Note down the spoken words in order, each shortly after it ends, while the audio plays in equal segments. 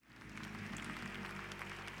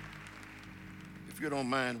you don't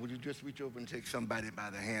mind, would you just reach over and take somebody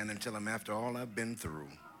by the hand and tell them, after all I've been through,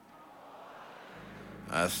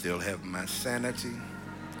 I still have my sanity,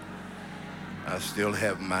 I still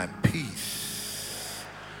have my peace,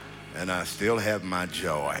 and I still have my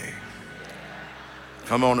joy.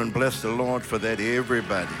 Come on and bless the Lord for that,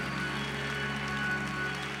 everybody.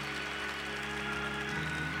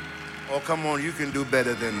 Oh, come on, you can do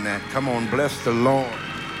better than that. Come on, bless the Lord.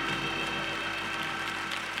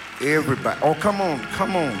 Everybody. Oh, come on,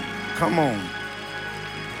 come on, come on.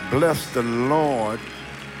 Bless the Lord,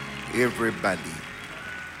 everybody.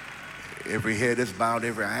 Every head is bowed,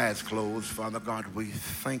 every eye is closed. Father God, we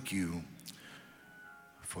thank you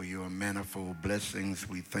for your manifold blessings.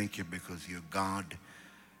 We thank you because you're God,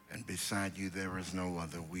 and beside you there is no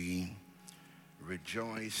other. We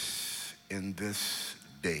rejoice in this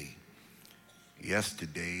day.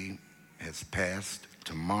 Yesterday has passed.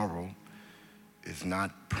 Tomorrow is not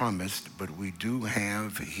promised, but we do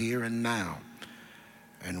have here and now.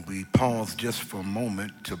 And we pause just for a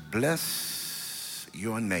moment to bless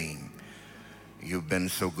your name. You've been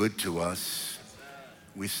so good to us.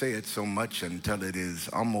 We say it so much until it is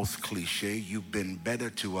almost cliche. You've been better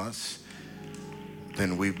to us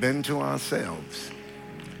than we've been to ourselves.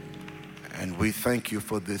 And we thank you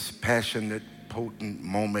for this passionate, potent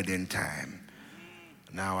moment in time.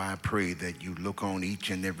 Now I pray that you look on each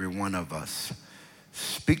and every one of us,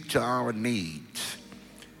 speak to our needs,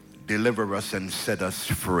 deliver us and set us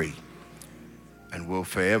free. And we'll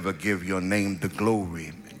forever give your name the glory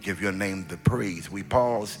and give your name the praise. We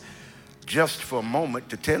pause just for a moment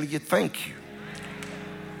to tell you thank you.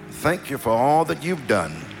 Thank you for all that you've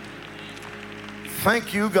done.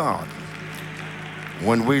 Thank you, God.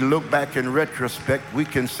 When we look back in retrospect, we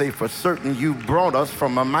can say for certain you brought us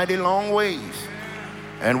from a mighty long ways.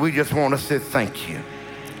 And we just want to say thank you.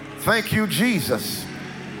 Thank you, Jesus.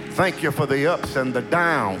 Thank you for the ups and the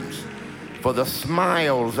downs, for the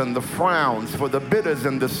smiles and the frowns, for the bitters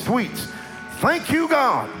and the sweets. Thank you,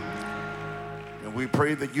 God. And we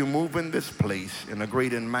pray that you move in this place in a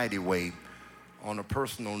great and mighty way. On a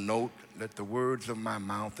personal note, let the words of my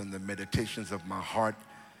mouth and the meditations of my heart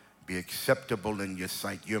be acceptable in your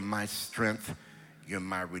sight. You're my strength. You're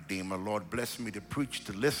my Redeemer. Lord, bless me to preach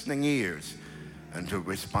to listening ears and to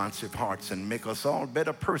responsive hearts, and make us all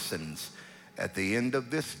better persons at the end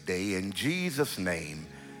of this day. In Jesus' name,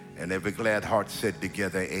 and every glad heart said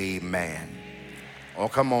together, amen. Oh,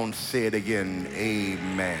 come on, say it again,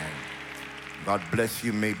 amen. God bless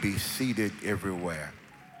you. May be seated everywhere.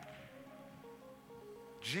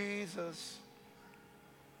 Jesus,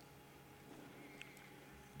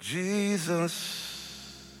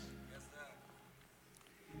 Jesus,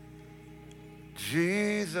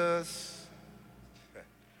 Jesus.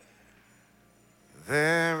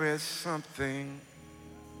 There is something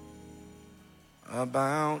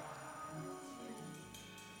about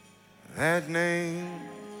that name.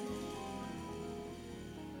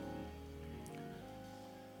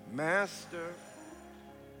 Master,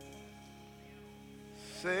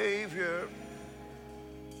 Savior,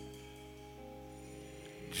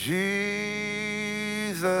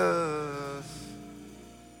 Jesus,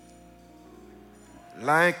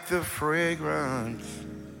 like the fragrance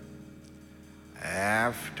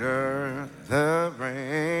after the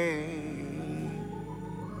rain.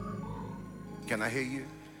 Can I hear you?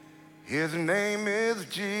 His name is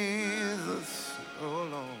Jesus. Oh,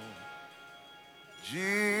 Lord.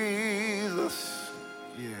 Jesus.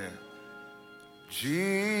 Yeah. Jesus.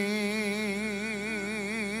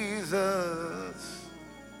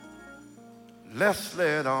 Let's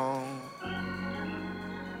let on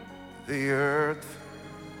the earth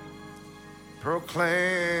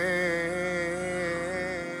proclaim.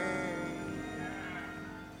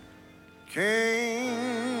 Kings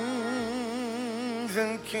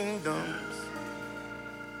and kingdoms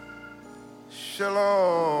shall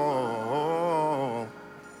all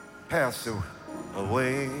pass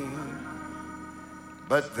away,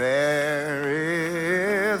 but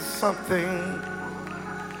there is something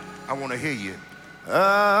I want to hear you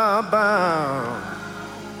about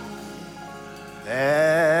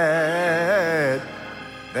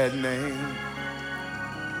that name.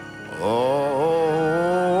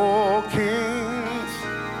 Oh, kings,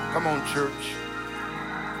 come on, church.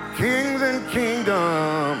 Kings and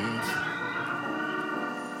kingdoms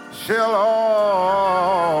shall all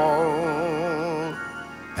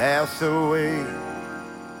pass away,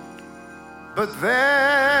 but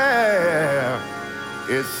there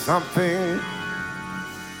is something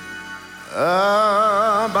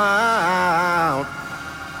about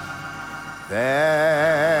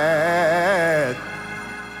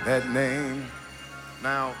that name.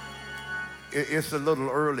 Now, It's a little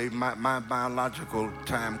early. My biological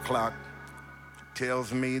time clock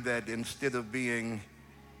tells me that instead of being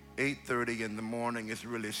 8:30 in the morning, it's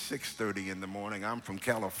really 6:30 in the morning. I'm from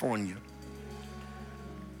California,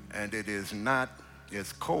 and it is not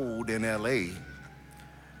as cold in LA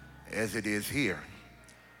as it is here.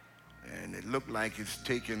 And it looked like it's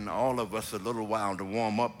taken all of us a little while to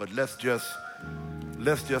warm up, but let's just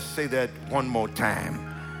say that one more time.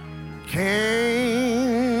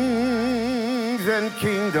 Kings and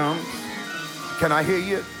kingdoms, can I hear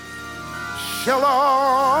you? Shall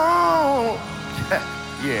all,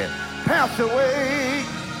 yeah, pass away,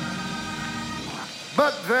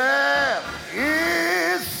 but there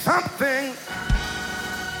is something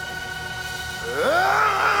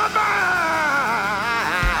about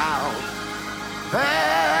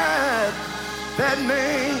that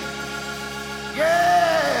name,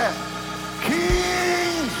 yeah,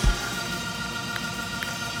 kings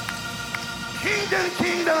and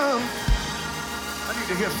kingdoms. I need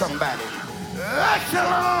to hear somebody.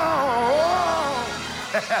 Shalom,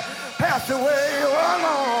 pass away, oh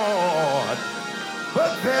Lord,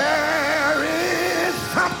 but there is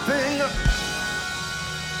something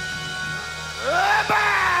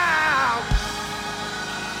about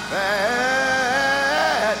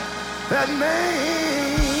that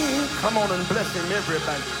name. Come on and bless him,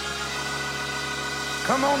 everybody.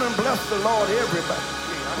 Come on and bless the Lord, everybody.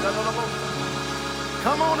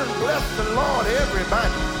 Come on and bless the Lord,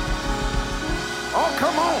 everybody. Oh,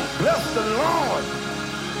 come on, bless the Lord,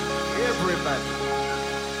 everybody.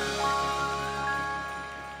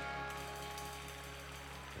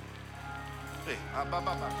 Hey,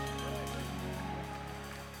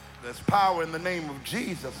 there's power in the name of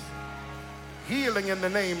Jesus. Healing in the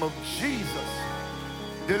name of Jesus.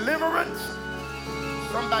 Deliverance.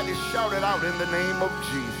 Somebody shout it out in the name of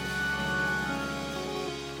Jesus.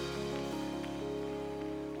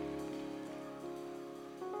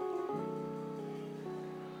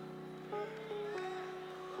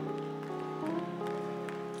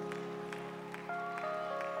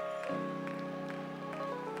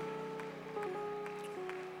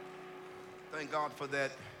 Thank God for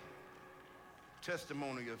that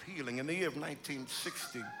testimony of healing. In the year of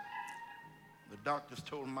 1960, the doctors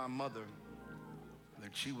told my mother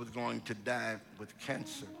that she was going to die with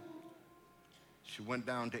cancer. She went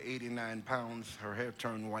down to 89 pounds. Her hair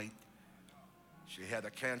turned white. She had a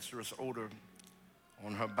cancerous odor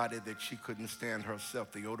on her body that she couldn't stand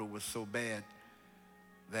herself. The odor was so bad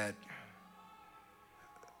that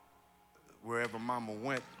wherever Mama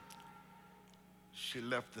went, she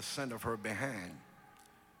left the scent of her behind.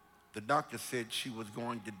 The doctor said she was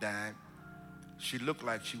going to die. She looked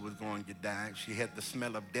like she was going to die. She had the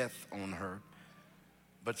smell of death on her.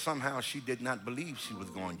 But somehow she did not believe she was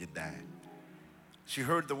going to die. She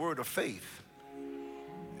heard the word of faith.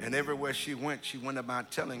 And everywhere she went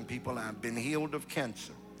about telling people, I've been healed of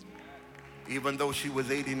cancer. Even though she was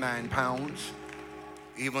 89 pounds,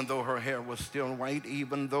 even though her hair was still white,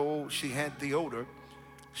 even though she had the odor,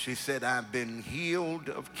 she said, I've been healed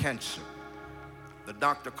of cancer. The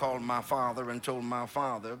doctor called my father and told my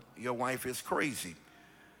father, your wife is crazy.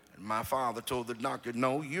 And my father told the doctor,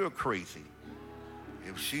 no, you're crazy.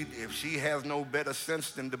 If she has no better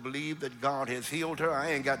sense than to believe that God has healed her,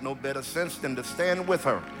 I ain't got no better sense than to stand with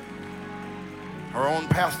her. Her own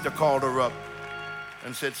pastor called her up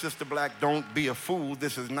and said, Sister Black, don't be a fool.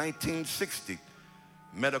 This is 1960.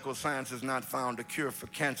 Medical science has not found a cure for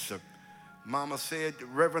cancer. Mama said,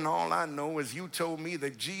 Reverend, all I know is you told me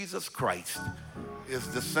that Jesus Christ is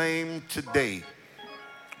the same today,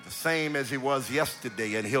 the same as he was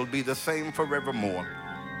yesterday, and he'll be the same forevermore.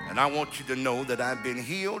 And I want you to know that I've been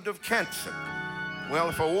healed of cancer.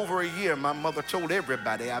 Well, for over a year, my mother told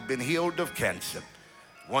everybody I've been healed of cancer.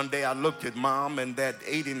 One day I looked at Mom, and that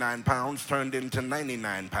 89 pounds turned into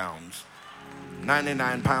 99 pounds.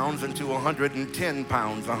 99 pounds into 110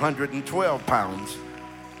 pounds, 112 pounds.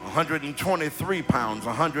 123 pounds,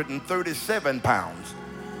 137 pounds.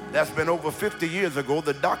 That's been over 50 years ago.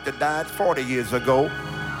 The doctor died 40 years ago.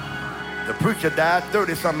 The preacher died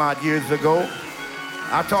 30 some odd years ago.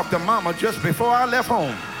 I talked to Mama just before I left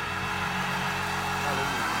home.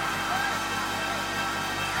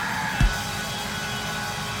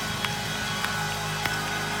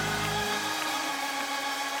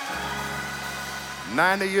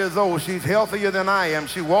 90 years old. She's healthier than I am.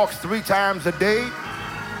 She walks 3 times a day.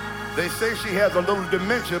 They say she has a little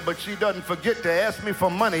dementia, but she doesn't forget to ask me for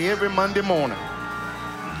money every Monday morning.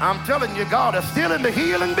 I'm telling you, God is still in the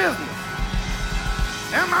healing business.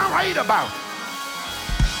 Am I right about it?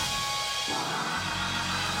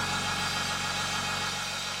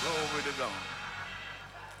 Glory to God.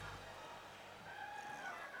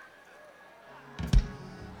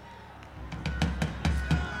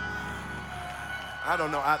 I don't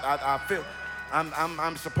know. I feel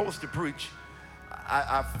I'm supposed to preach.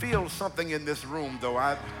 I feel something in this room, though.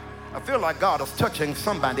 I feel like God is touching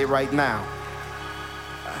somebody right now.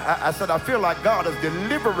 I said I feel like God is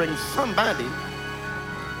delivering somebody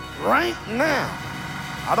right now.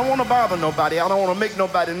 I don't want to bother nobody. I don't want to make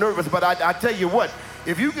nobody nervous, but I tell you what,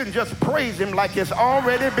 if you can just praise him like it's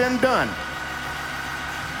already been done.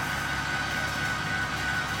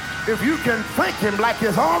 If you can thank him like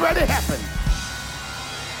it's already happened.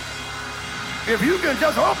 If you can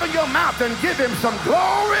just open your mouth and give him some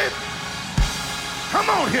glory. Come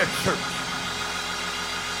on here, church.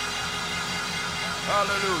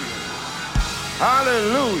 Hallelujah.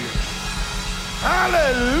 Hallelujah.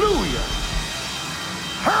 Hallelujah.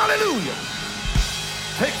 Hallelujah.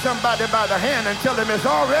 Take somebody by the hand and tell them it's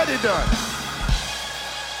already done.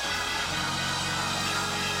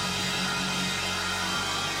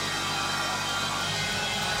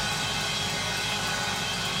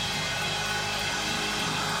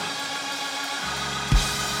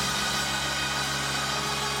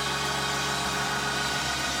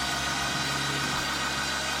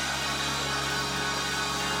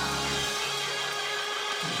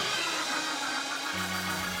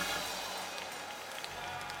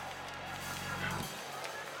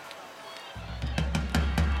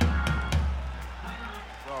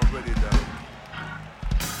 Already done.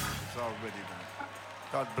 It's already done.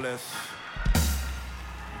 God bless.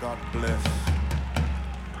 God bless.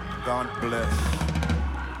 God bless.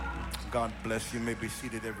 God bless. You may be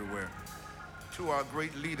seated everywhere. To our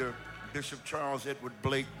great leader, Bishop Charles Edward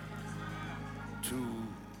Blake, to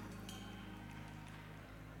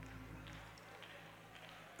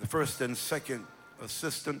the first and second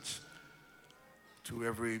assistants, to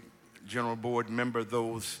every general board member,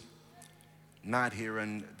 those not here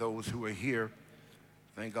and those who are here.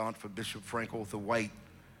 Thank God for Bishop Frank Otha White,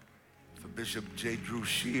 for Bishop J. Drew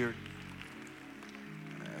Sheard,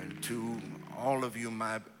 and to all of you,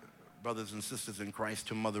 my brothers and sisters in Christ,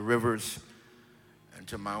 to Mother Rivers, and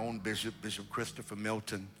to my own bishop, Bishop Christopher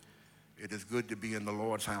Milton. It is good to be in the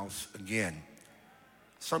Lord's house again.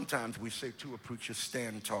 Sometimes we say to a preacher,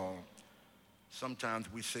 stand tall. Sometimes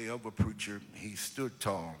we say of a preacher, he stood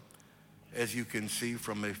tall. As you can see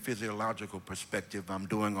from a physiological perspective, I'm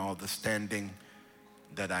doing all the standing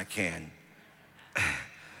that I can.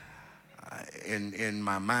 In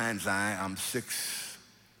my mind's eye, I'm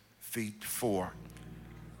 6'4".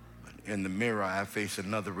 In the mirror, I face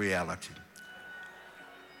another reality.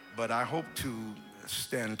 But I hope to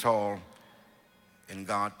stand tall in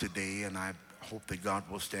God today, and I hope that God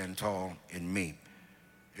will stand tall in me.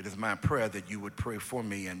 It is my prayer that you would pray for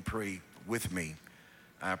me and pray with me.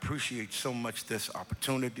 I appreciate so much this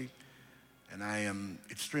opportunity, and I am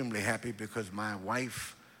extremely happy because my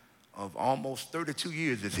wife of almost 32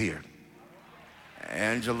 years is here.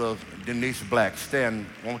 Angela Denise Black, stand,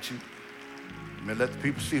 won't you? Let the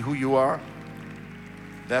people see who you are.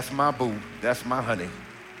 That's my boo, that's my honey,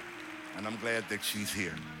 and I'm glad that she's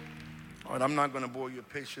here. All right, I'm not going to bore your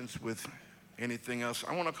patience with anything else.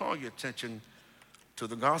 I want to call your attention to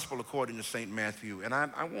the Gospel according to St. Matthew, and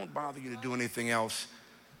I won't bother you to do anything else.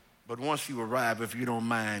 But once you arrive, if you don't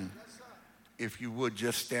mind, if you would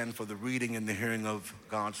just stand for the reading and the hearing of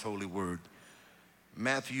God's holy word.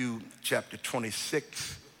 Matthew chapter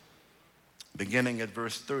 26, beginning at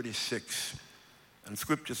verse 36. And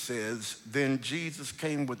scripture says, then Jesus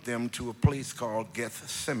came with them to a place called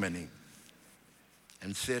Gethsemane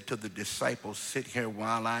and said to the disciples, sit here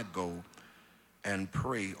while I go and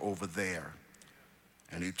pray over there.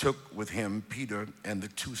 And he took with him Peter and the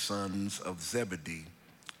two sons of Zebedee.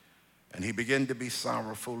 And he began to be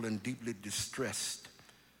sorrowful and deeply distressed.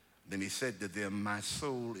 Then he said to them, my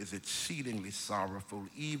soul is exceedingly sorrowful,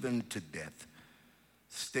 even to death.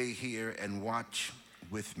 Stay here and watch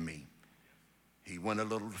with me. He went a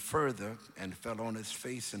little further and fell on his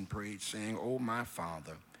face and prayed, saying, oh, my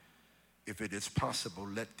Father, if it is possible,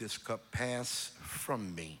 let this cup pass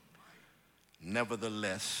from me.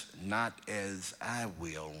 Nevertheless, not as I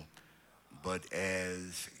will, but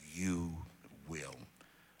as you will.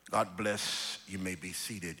 God bless. You may be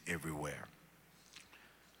seated everywhere.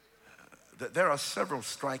 There are several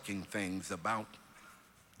striking things about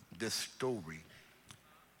this story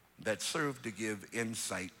that serve to give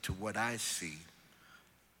insight to what I see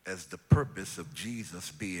as the purpose of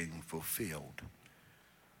Jesus being fulfilled.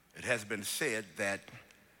 It has been said that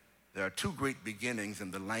there are two great beginnings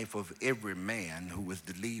in the life of every man who is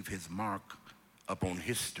to leave his mark upon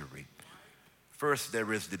history. First,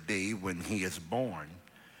 there is the day when he is born.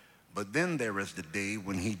 But then there is the day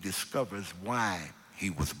when he discovers why he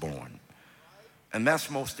was born. And that's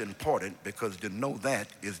most important, because to know that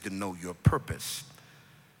is to know your purpose.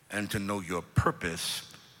 and to know your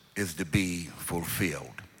purpose is to be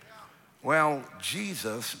fulfilled. Well,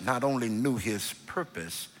 Jesus not only knew his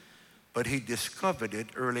purpose, but he discovered it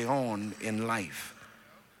early on in life.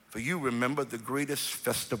 For you remember the greatest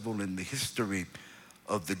festival in the history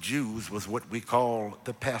of the Jews was what we call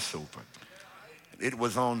the Passover. It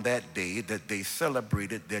was on that day that they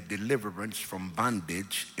celebrated their deliverance from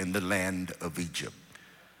bondage in the land of Egypt.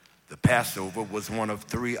 The Passover was one of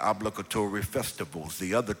three obligatory festivals,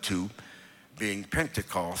 the other two being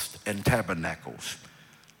Pentecost and Tabernacles,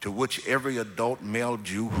 to which every adult male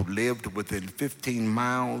Jew who lived within 15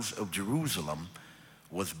 miles of Jerusalem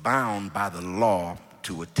was bound by the law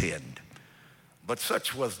to attend. But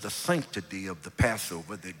such was the sanctity of the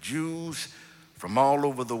Passover that Jews from all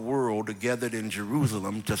over the world gathered in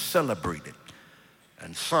Jerusalem to celebrate it.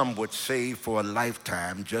 And some would save for a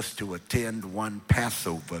lifetime just to attend one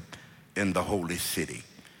Passover in the holy city.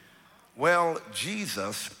 Well,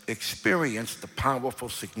 Jesus experienced the powerful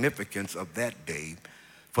significance of that day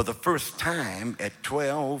for the first time at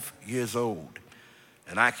 12 years old.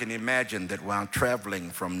 And I can imagine that while traveling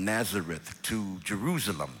from Nazareth to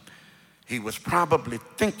Jerusalem, he was probably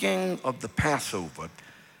thinking of the Passover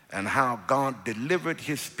and how God delivered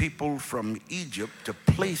his people from Egypt to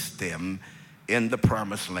place them in the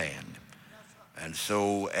promised land. And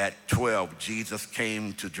so at 12, Jesus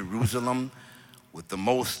came to Jerusalem with the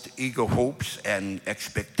most eager hopes and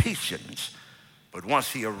expectations. But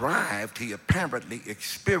once he arrived, he apparently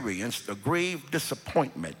experienced a grave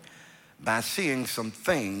disappointment by seeing some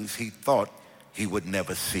things he thought he would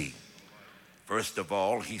never see. First of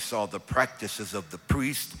all, he saw the practices of the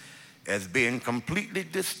priest as being completely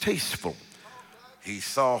distasteful. He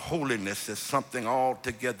saw holiness as something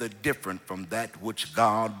altogether different from that which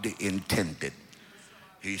God intended.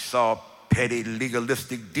 He saw petty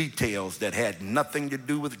legalistic details that had nothing to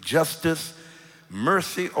do with justice,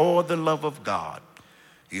 mercy, or the love of God.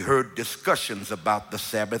 He heard discussions about the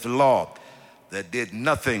Sabbath law that did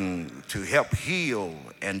nothing to help heal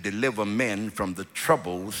and deliver men from the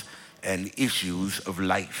troubles and issues of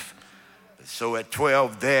life. So at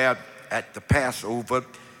 12 there at the Passover,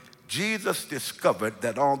 Jesus discovered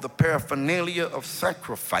that all the paraphernalia of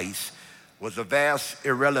sacrifice was a vast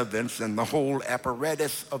irrelevance and the whole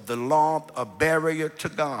apparatus of the law a barrier to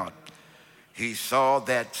God. He saw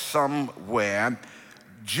that somewhere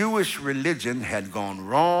Jewish religion had gone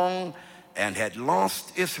wrong and had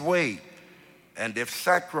lost its way. And if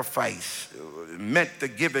sacrifice meant the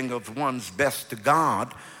giving of one's best to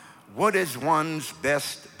God, what is one's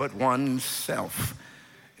best but one's self?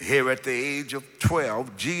 Here at the age of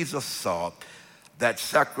 12, Jesus saw that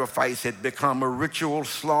sacrifice had become a ritual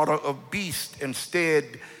slaughter of beasts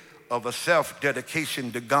instead of a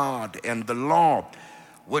self-dedication to God and the law,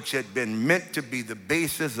 which had been meant to be the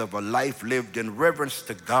basis of a life lived in reverence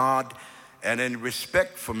to God and in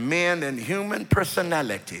respect for men and human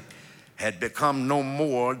personality, had become no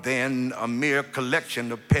more than a mere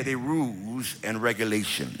collection of petty rules and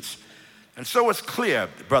regulations. And so it's clear,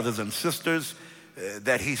 brothers and sisters,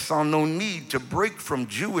 that he saw no need to break from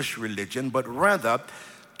Jewish religion, but rather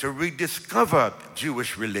to rediscover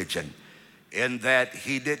Jewish religion, in that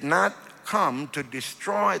he did not come to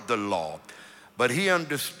destroy the law, but he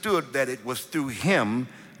understood that it was through him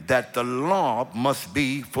that the law must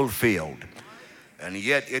be fulfilled. And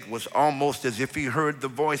yet it was almost as if he heard the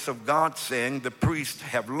voice of God saying, "The priests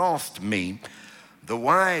have lost me, the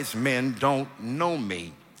wise men don't know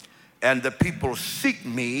me, and the people seek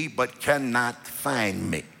me but cannot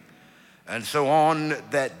find me." And so on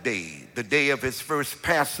that day, the day of his first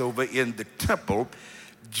Passover in the temple,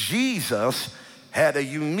 Jesus had a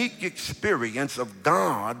unique experience of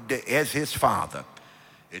God as his Father.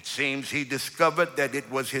 It seems he discovered that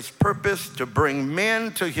it was his purpose to bring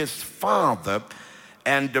men to his Father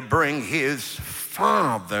and to bring his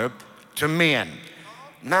Father to men.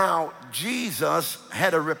 Now, Jesus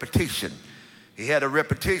had a reputation. He had a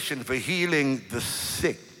reputation for healing the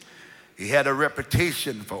sick. He had a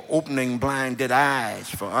reputation for opening blinded eyes,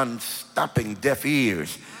 for unstopping deaf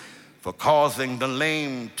ears, for causing the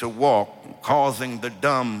lame to walk, causing the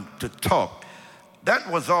dumb to talk. That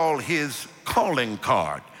was all his calling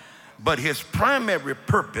card. But his primary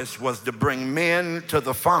purpose was to bring men to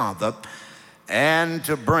the Father and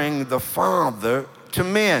to bring the Father to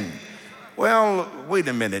men. Well, wait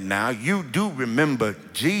a minute now. You do remember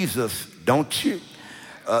Jesus, don't you?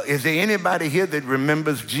 Is there anybody here that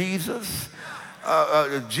remembers Jesus?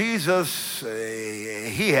 Jesus,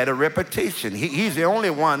 he had a reputation. He's the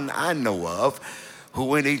only one I know of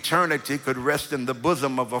who in eternity could rest in the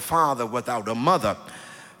bosom of a father without a mother,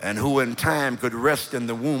 and who in time could rest in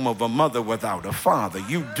the womb of a mother without a father.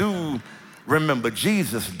 You do remember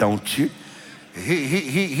Jesus, don't you?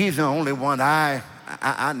 He's the only one I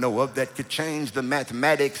know of that could change the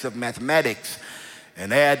mathematics of mathematics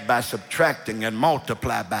and add by subtracting and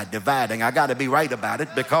multiply by dividing. I got to be right about it,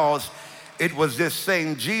 because it was this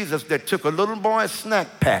same Jesus that took a little boy's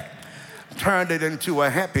snack pack, turned it into a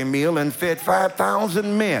Happy Meal, and fed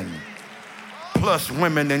 5,000 men, plus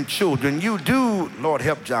women and children. You do, Lord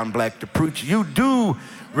help John Black to preach, you do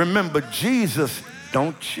remember Jesus,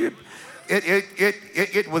 don't you?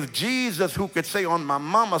 It was Jesus who could say, on my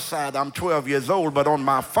mama's side, I'm 12 years old, but on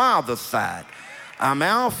my father's side, I'm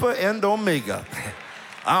Alpha and Omega.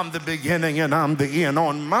 I'm the beginning and I'm the end.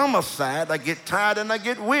 On mama's side, I get tired and I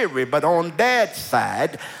get weary, but on dad's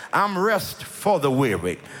side, I'm rest for the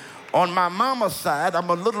weary. On my mama's side, I'm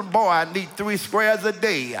a little boy. I need 3 squares a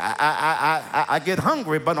day. I get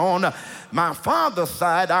hungry, but on my father's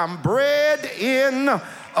side, I'm bread in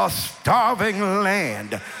a starving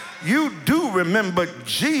land. You do remember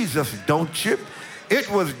Jesus, don't you? It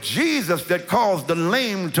was Jesus that caused the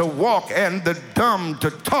lame to walk and the dumb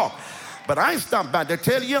to talk. But I stopped by to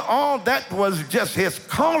tell you all that was just his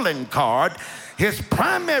calling card. His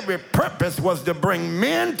primary purpose was to bring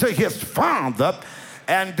men to his Father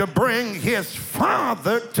and to bring his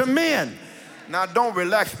Father to men. Now don't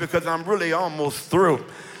relax, because I'm really almost through.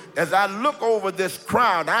 As I look over this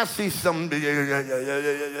crowd, I see some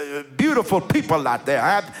beautiful people out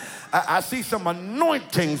there. I see some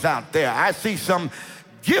anointings out there. I see some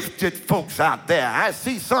gifted folks out there. I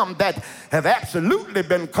see some that have absolutely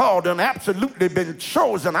been called and absolutely been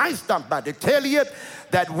chosen. I stopped by to tell you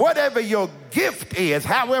that whatever your gift is,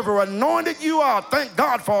 however anointed you are, thank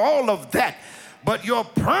God for all of that. But your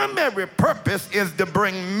primary purpose is to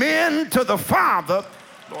bring men to the Father,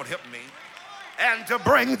 Lord help me, and to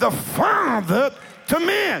bring the Father to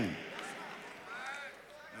men.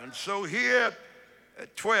 And so here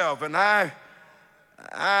at 12, and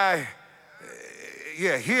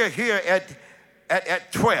here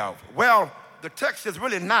at 12. Well, the text is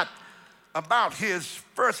really not about his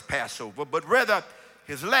first Passover, but rather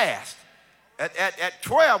his last. At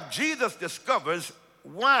 12, Jesus discovers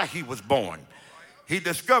why he was born. He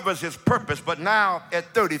discovers his purpose, but now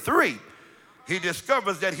at 33, he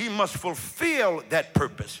discovers that he must fulfill that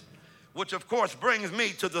purpose, which of course brings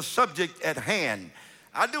me to the subject at hand.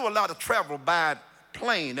 I do a lot of travel by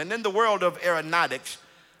plane, and in the world of aeronautics,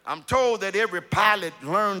 I'm told that every pilot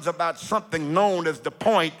learns about something known as the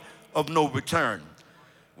point of no return,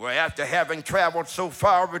 where after having traveled so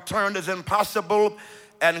far, return is impossible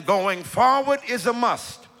and going forward is a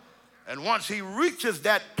must. And once he reaches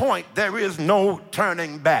that point, there is no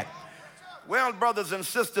turning back. Well, brothers and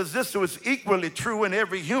sisters, this was equally true in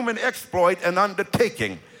every human exploit and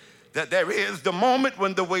undertaking, that there is the moment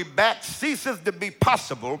when the way back ceases to be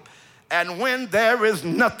possible and when there is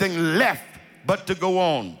nothing left but to go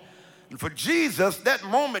on. And for Jesus, that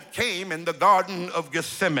moment came in the Garden of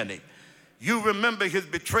Gethsemane. You remember his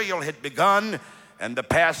betrayal had begun and the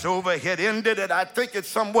Passover had ended, and I think it's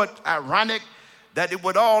somewhat ironic that it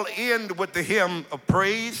would all end with the hymn of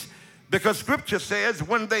praise, because scripture says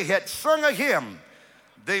when they had sung a hymn,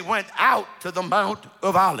 they went out to the Mount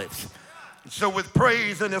of Olives. So with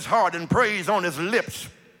praise in his heart and praise on his lips,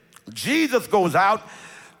 Jesus goes out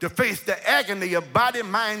to face the agony of body,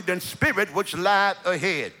 mind, and spirit which lie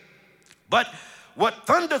ahead. But what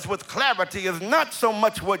thunders with clarity is not so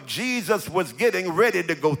much what Jesus was getting ready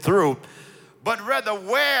to go through, but rather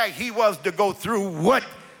where he was to go through, what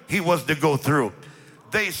he was to go through.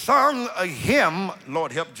 They sung a hymn,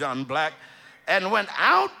 Lord help John Black, and went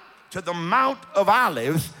out to the Mount of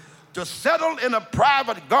Olives to settle in a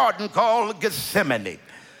private garden called Gethsemane.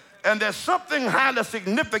 And there's something highly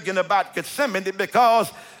significant about Gethsemane,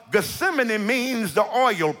 because Gethsemane means the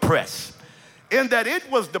oil press, in that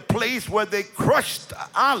it was the place where they crushed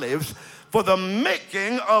olives for the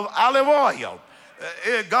making of olive oil.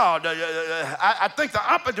 I think the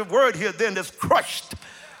operative word here then is crushed,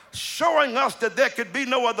 showing us that there could be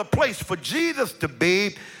no other place for Jesus to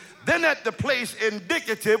be than at the place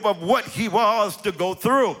indicative of what he was to go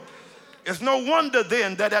through. It's no wonder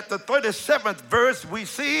then that at the 37th verse we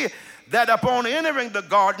see that upon entering the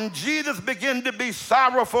garden, Jesus began to be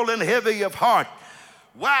sorrowful and heavy of heart.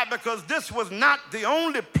 Why? Because this was not the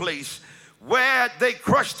only place where they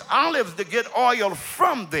crushed olives to get oil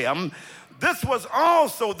from them. This was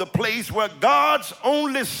also the place where God's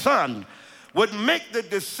only Son would make the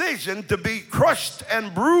decision to be crushed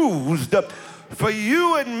and bruised for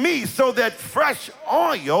you and me, so that fresh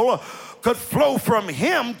oil could flow from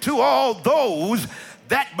him to all those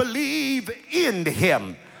that believe in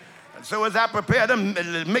him. And so as I prepare to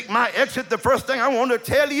make my exit, the first thing I want to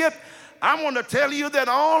tell you, I want to tell you that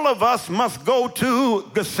all of us must go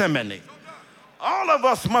to Gethsemane. All of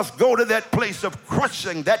us must go to that place of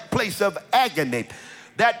crushing, that place of agony,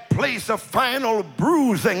 that place of final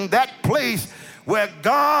bruising, that place where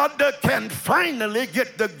God can finally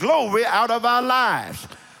get the glory out of our lives.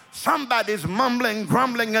 Somebody's mumbling,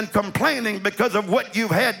 grumbling, and complaining because of what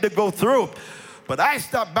you've had to go through. But I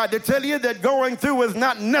stopped by to tell you that going through is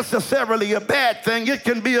not necessarily a bad thing. It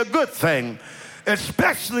can be a good thing,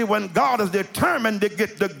 especially when God is determined to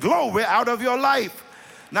get the glory out of your life.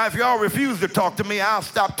 Now, if y'all refuse to talk to me, I'll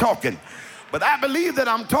stop talking. But I believe that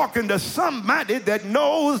I'm talking to somebody that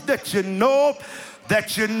knows that you know,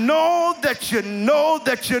 that you know, that you know,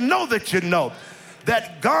 that you know, that you know,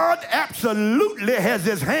 that God absolutely has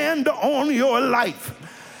his hand on your life.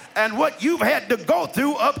 And what you've had to go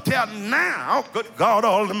through up till now, good God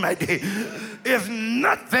Almighty, is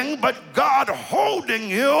nothing but God holding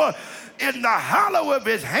you in the hollow of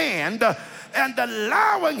his hand and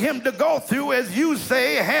allowing him to go through, as you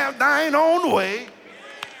say, have thine own way.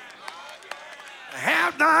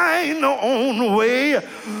 Have thine own way,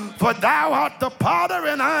 for thou art the potter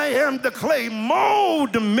and I am the clay.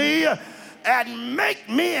 Mold me and make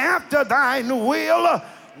me after thine will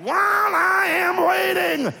while I am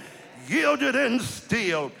waiting, yielded and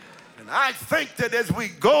still. And I think that as we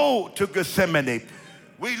go to Gethsemane,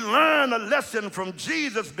 we learn a lesson from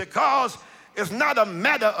Jesus, because it's not a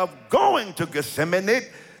matter of going to Gethsemane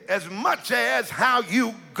as much as how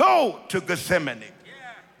you go to Gethsemane.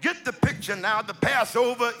 Get the picture now. The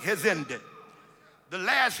Passover has ended. The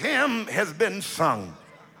last hymn has been sung.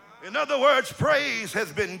 In other words, praise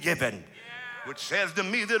has been given, which says to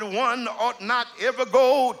me that one ought not ever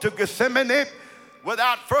go to Gethsemane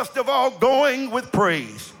without first of all going with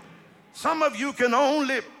praise. Some of you can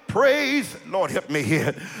only praise, Lord help me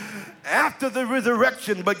here, after the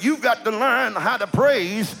resurrection, but you've got to learn how to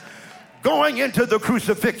praise going into the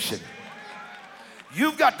crucifixion.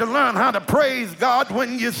 You've got to learn how to praise God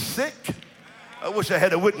when you're sick. I wish I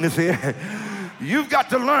had a witness here. You've got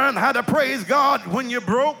to learn how to praise God when you're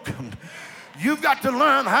broke. You've got to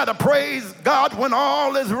learn how to praise God when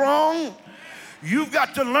all is wrong. You've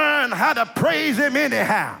got to learn how to praise him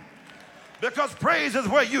anyhow, because praise is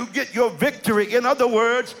where you get your victory. In other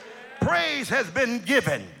words, praise has been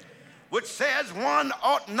given, which says one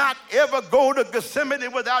ought not ever go to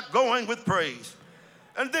Gethsemane without going with praise.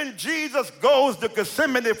 And then Jesus goes to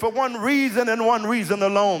Gethsemane for one reason and one reason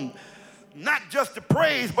alone. Not just to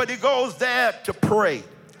praise, but he goes there to pray.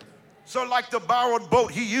 So like the borrowed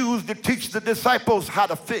boat he used to teach the disciples how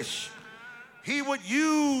to fish, he would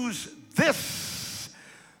use this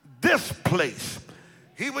place.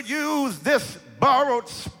 He would use this borrowed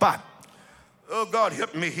spot. Oh, God,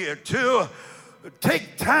 help me here, to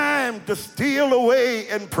take time to steal away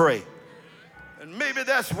and pray. And maybe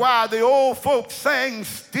that's why the old folks sang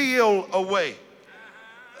 "Steal Away,"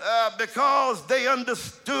 because they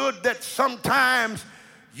understood that sometimes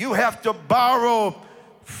you have to borrow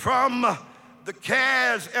from the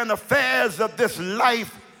cares and affairs of this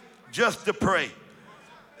life just to pray.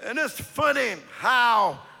 And it's funny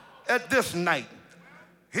how at this night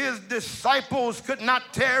his disciples could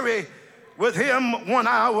not tarry with him 1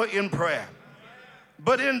 hour in prayer.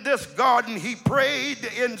 But in this garden he prayed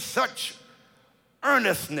in such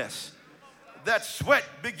earnestness that sweat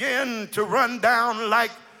began to run down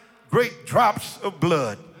like great drops of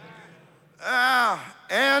blood.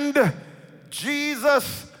 And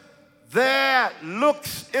Jesus there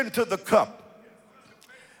looks into the cup,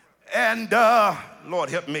 and Lord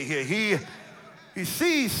help me here, he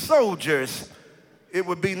sees soldiers. It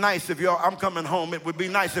would be nice if y'all, I'm coming home, it would be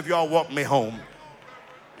nice if y'all walk me home.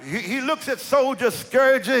 He looks at soldiers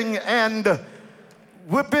scourging and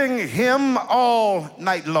whipping him all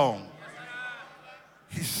night long.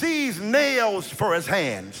 He sees nails for his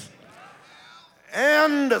hands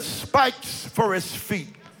and spikes for his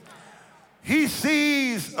feet. He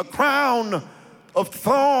sees a crown of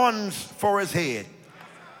thorns for his head.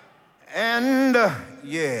 And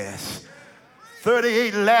yes,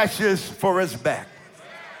 38 lashes for his back.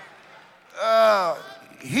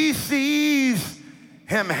 He sees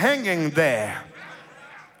him hanging there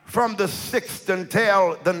from the 6th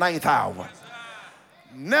until the 9th hour,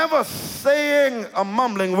 never saying a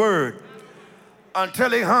mumbling word until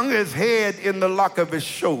he hung his head in the lock of his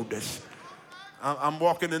shoulders. I'm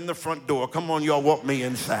walking in the front door. Come on, y'all, walk me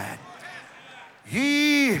inside.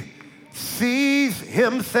 He sees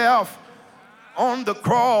himself on the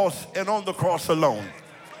cross and on the cross alone.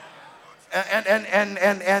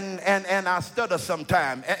 And I stutter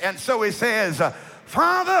sometime. And so he says,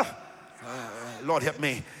 Father, Lord help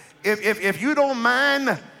me, if you don't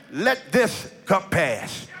mind, let this cup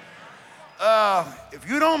pass. If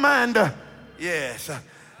you don't mind, yes,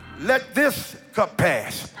 let this cup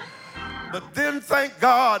pass. But then, thank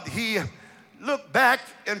God, he looked back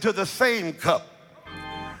into the same cup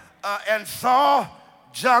and saw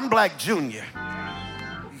John Black Jr.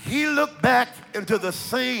 He looked back into the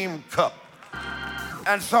same cup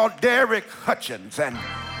and saw Derek Hutchins and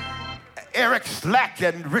Eric Slack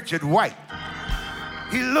and Richard White.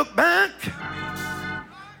 He looked back.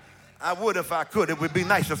 I would if I could. It would be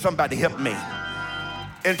nice if somebody helped me.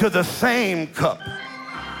 Into the same cup.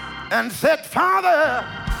 And said, Father.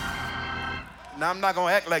 Now, I'm not going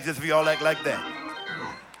to act like this if y'all act like that.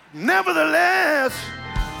 Nevertheless,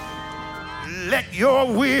 let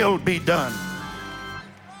your will be done.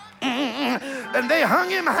 And they hung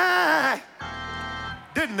him high.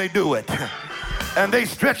 Didn't they do it? And they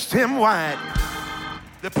stretched him wide.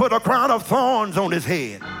 They put a crown of thorns on his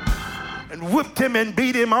head and whipped him and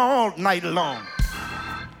beat him all night long.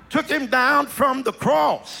 Took him down from the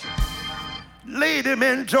cross, laid him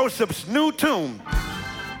in Joseph's new tomb.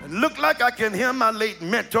 And looked like I can hear my late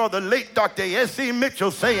mentor, the late Dr. S.E.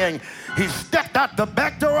 Mitchell, saying, he stepped out the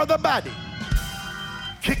back door of the body,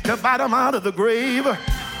 kicked the bottom out of the grave,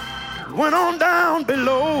 went on down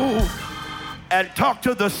below and talked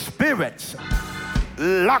to the spirits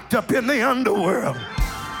locked up in the underworld.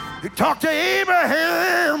 He talked to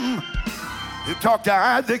Abraham. He talked to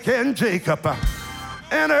Isaac and Jacob.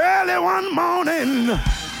 And early one morning,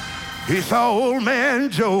 he saw old man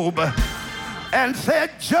Job and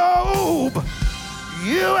said, Job,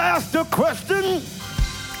 you asked a question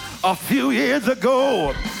a few years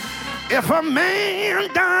ago. If a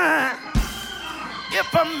man died,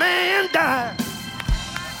 if a man died,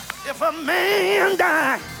 if a man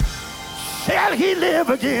died, shall he live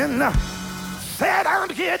again? Said, I'm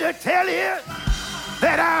here to tell you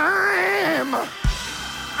that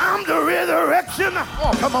I'm the resurrection.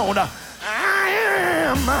 Oh, come on. I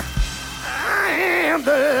am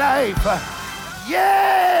the life.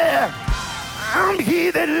 Yeah, I'm he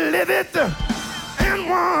that liveth and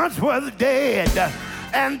once was dead.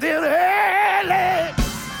 And then early,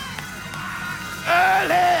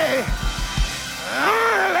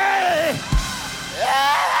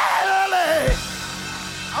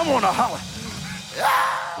 I want to holler.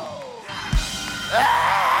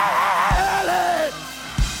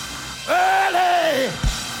 Early,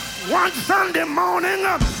 one Sunday morning,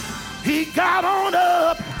 he got on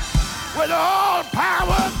up with all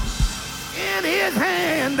power in his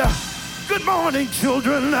hand. Good morning,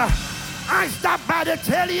 children. I stopped by to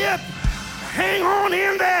tell you, hang on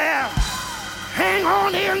in there. Hang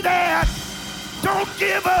on in there. Don't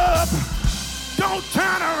give up. Don't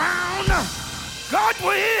turn around. God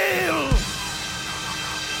will.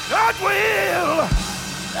 God will.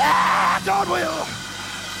 God will.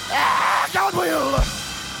 God will.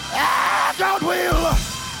 God will.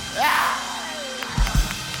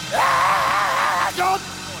 God.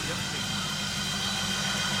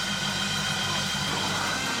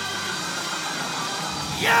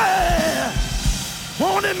 Yeah.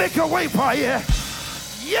 Won't it make a way for you?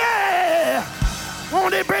 Yeah.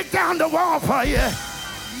 Won't it break down the wall for you?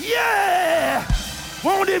 Yeah.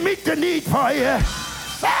 Won't it meet the need for you?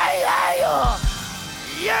 Say yeah.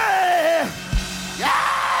 Yeah.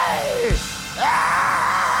 Yeah.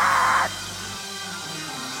 Ah.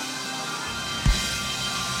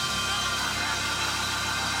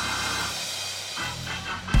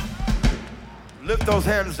 Lift those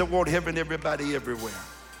hands toward heaven, everybody, everywhere.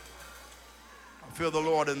 I feel the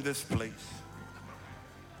Lord in this place.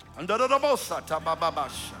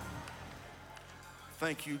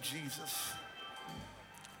 Thank you, Jesus.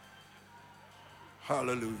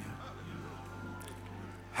 Hallelujah.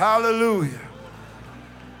 Hallelujah.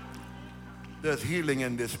 There's healing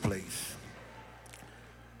in this place.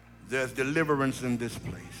 There's deliverance in this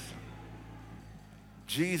place.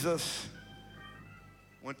 Jesus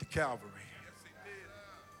went to Calvary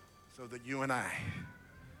so that you and I,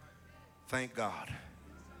 thank God,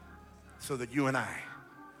 so that you and I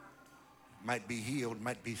might be healed,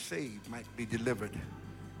 might be saved, might be delivered,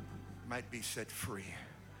 might be set free.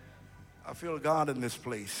 I feel God in this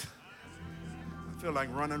place. I feel like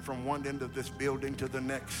running from one end of this building to the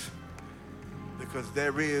next, because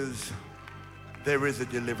there is a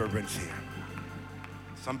deliverance here.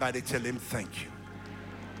 Somebody tell him thank you.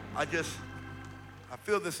 I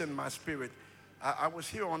feel this in my spirit. I was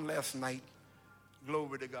here on last night.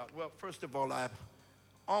 Glory to God. Well, first of all, I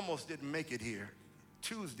almost didn't make it here.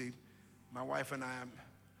 Tuesday, my wife and I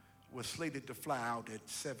were slated to fly out at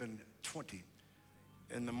 7:20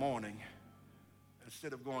 in the morning.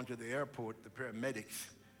 Instead of going to the airport, the paramedics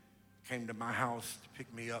came to my house to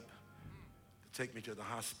pick me up, to take me to the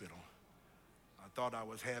hospital. thought I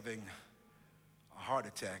was having a heart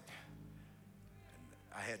attack.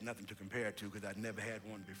 And I had nothing to compare it to because I'd never had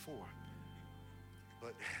one before.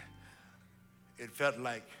 But it felt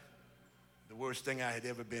like the worst thing I had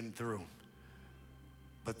ever been through.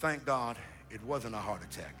 But thank God it wasn't a heart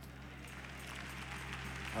attack.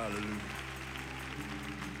 Hallelujah.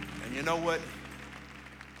 And you know what?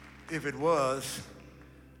 If it was,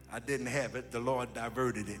 I didn't have it. The Lord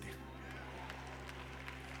diverted it.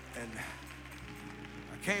 And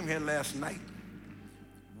I came here last night,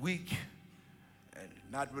 weak, and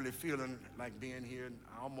not really feeling like being here. And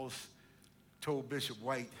I almost told Bishop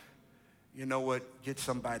White, you know what, get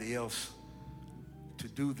somebody else to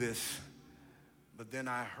do this. But then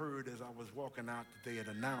I heard as I was walking out that they had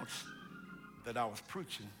announced that I was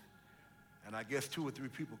preaching. And I guess 2 or 3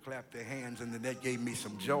 people clapped their hands, and then that gave me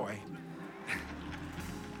some joy.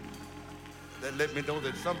 That let me know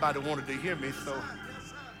that somebody wanted to hear me, so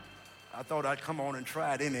I thought I'd come on and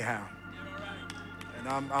try it anyhow. And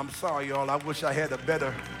I'm sorry, y'all. I wish I had a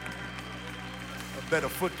better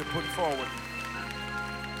foot to put forward.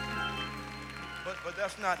 But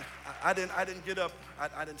that's not, I didn't get up,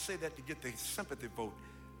 I didn't say that to get the sympathy vote.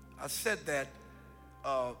 I said that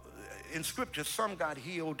in scripture, some got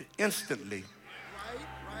healed instantly.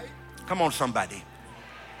 Right. Come on, somebody.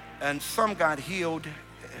 And some got healed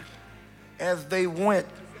as they went.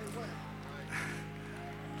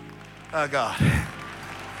 Oh, God.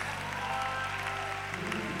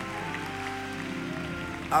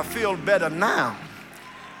 I feel better now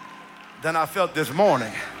than I felt this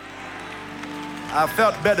morning. I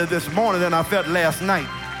felt better this morning than I felt last night.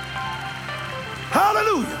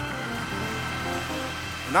 Hallelujah.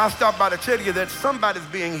 And I stopped by to tell you that somebody's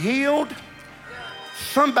being healed.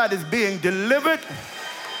 Somebody's being delivered.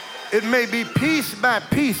 It may be piece by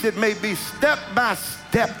piece. It may be step by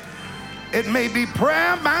step. It may be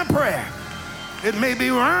prayer by prayer. It may be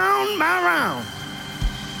round by round.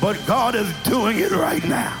 But God is doing it right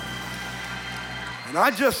now. And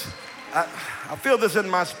I feel this in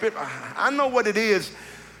my spirit. I know what it is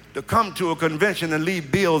to come to a convention and leave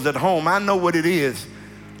bills at home. I know what it is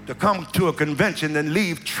to come to a convention and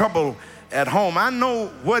leave trouble at home. I know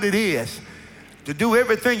what it is to do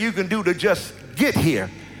everything you can do to just get here.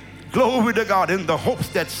 Glory to God, in the hopes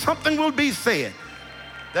that something will be said,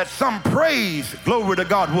 that some praise, glory to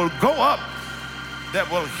God, will go up that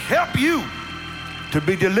will help you to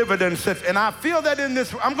be delivered and set. And I feel that in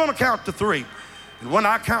this, I'm going to count to 3. And when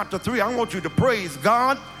I count to 3, I want you to praise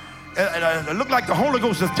God. And it looked like the Holy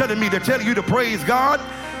Ghost is telling me to tell you to praise God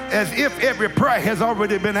as if every prayer has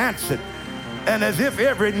already been answered and as if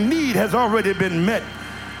every need has already been met.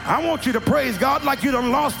 I want you to praise God like you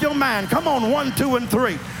done lost your mind. Come on, 1, 2, and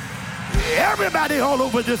 3. Everybody all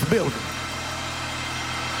over this building.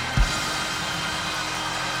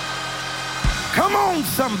 Come on,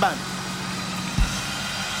 somebody.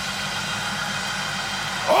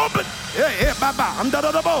 Open. Yeah, bye-bye. I'm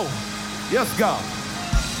da-da-da-bo. Yes, God.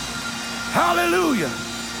 Hallelujah.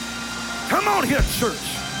 Come on here,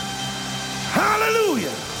 church.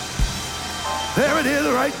 Hallelujah. There it is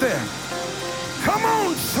right there. Come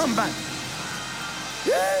on, somebody.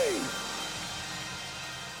 Yay.